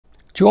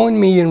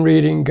Join me in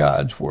reading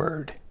God's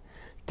Word.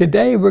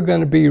 Today we're going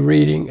to be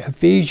reading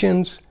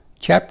Ephesians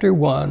chapter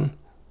 1,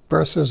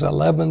 verses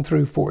 11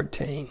 through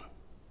 14.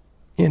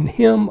 In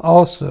Him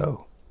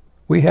also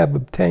we have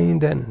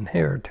obtained an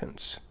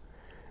inheritance,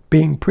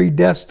 being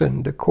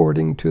predestined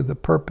according to the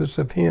purpose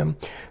of Him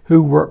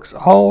who works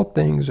all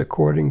things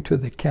according to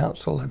the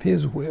counsel of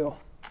His will,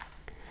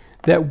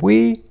 that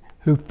we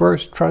who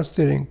first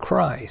trusted in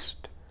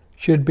Christ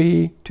should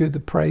be to the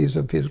praise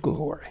of His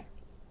glory.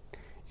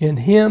 In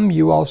Him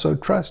you also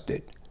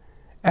trusted,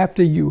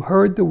 after you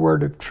heard the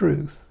word of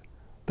truth,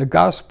 the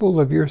gospel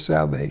of your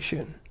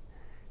salvation,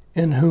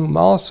 in whom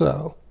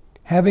also,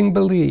 having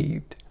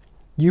believed,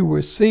 you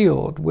were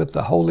sealed with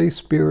the Holy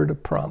Spirit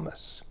of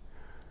promise,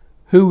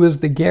 who is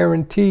the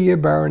guarantee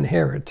of our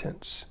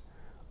inheritance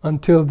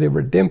until the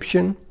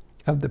redemption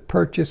of the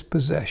purchased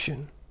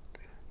possession,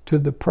 to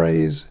the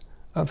praise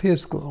of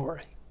His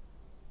glory.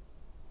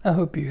 I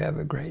hope you have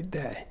a great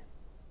day.